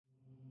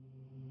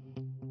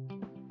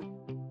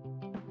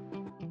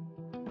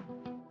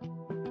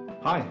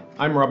Hi,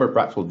 I'm Robert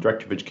Bratfield,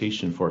 Director of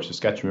Education for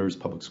Saskatchewan Rivers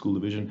Public School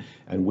Division,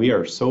 and we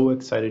are so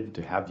excited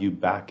to have you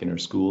back in our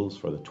schools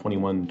for the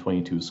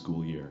 21-22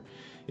 school year.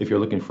 If you're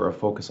looking for a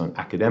focus on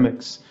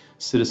academics,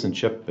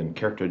 citizenship and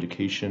character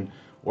education,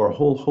 or a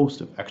whole host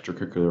of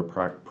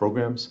extracurricular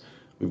programs,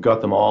 we've got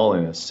them all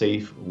in a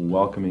safe,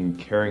 welcoming,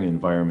 caring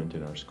environment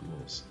in our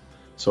schools.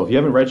 So if you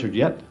haven't registered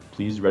yet,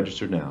 please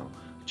register now.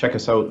 Check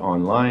us out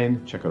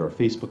online, check out our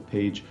Facebook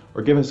page,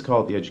 or give us a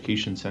call at the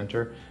Education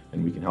Center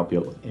and we can help you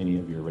out with any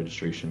of your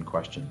registration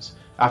questions.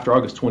 After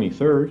August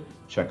 23rd,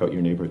 check out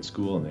your neighborhood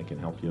school and they can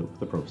help you out with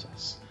the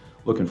process.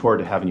 Looking forward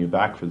to having you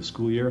back for the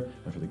school year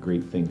and for the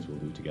great things we'll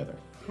do together.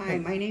 Hi,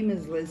 my name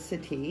is Liz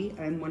Satie.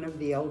 I'm one of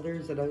the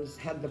elders that has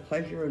had the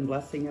pleasure and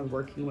blessing of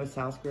working with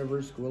Sask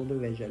River School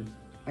Division.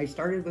 I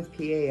started with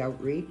PA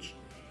Outreach.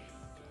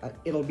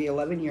 It'll be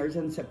 11 years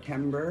in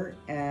September,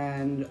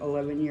 and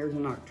 11 years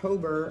in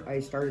October,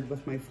 I started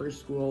with my first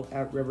school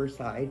at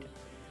Riverside.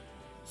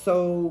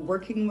 So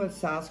working with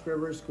Sask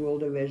River School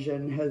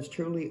Division has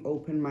truly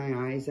opened my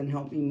eyes and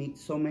helped me meet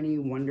so many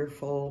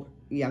wonderful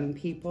young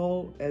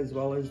people as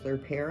well as their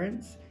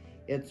parents.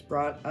 It's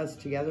brought us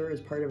together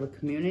as part of a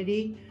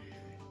community.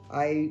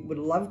 I would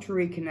love to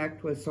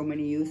reconnect with so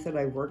many youth that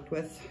I've worked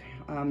with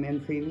in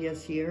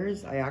previous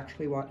years. I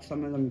actually watched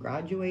some of them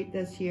graduate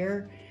this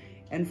year.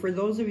 And for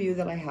those of you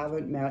that I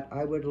haven't met,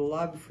 I would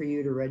love for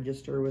you to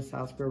register with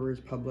Sask Rivers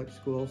Public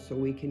Schools so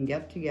we can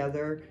get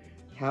together,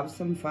 have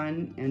some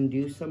fun, and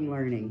do some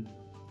learning.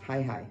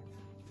 Hi.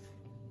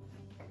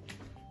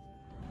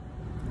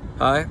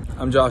 Hi,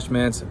 I'm Josh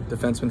Manson,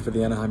 defenseman for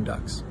the Anaheim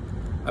Ducks.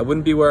 I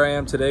wouldn't be where I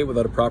am today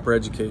without a proper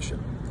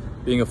education.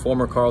 Being a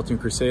former Carleton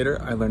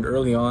Crusader, I learned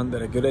early on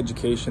that a good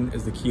education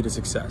is the key to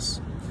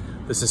success.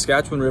 The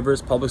Saskatchewan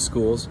Rivers Public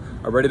Schools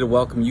are ready to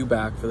welcome you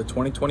back for the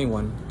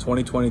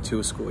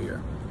 2021-2022 school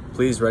year.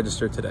 Please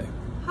register today.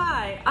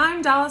 Hi,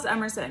 I'm Dallas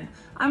Emerson.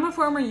 I'm a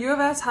former U of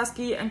S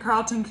Husky and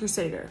Carleton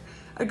Crusader.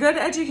 A good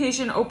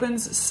education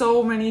opens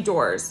so many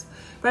doors.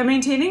 By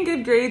maintaining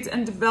good grades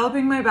and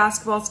developing my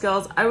basketball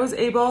skills, I was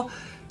able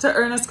to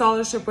earn a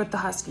scholarship with the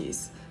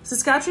Huskies.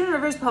 Saskatchewan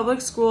Rivers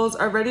Public Schools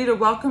are ready to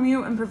welcome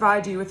you and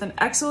provide you with an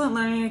excellent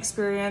learning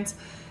experience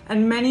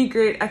and many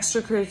great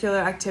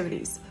extracurricular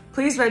activities.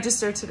 Please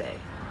register today.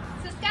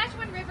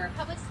 Saskatchewan River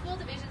Public School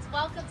Divisions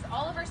welcomes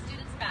all of our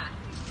students back.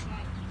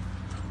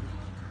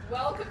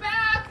 Welcome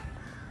back!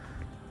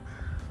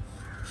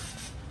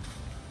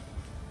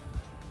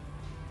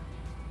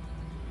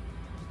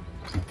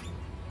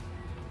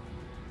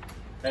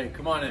 Hey,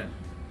 come on in.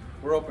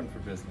 We're open for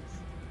business.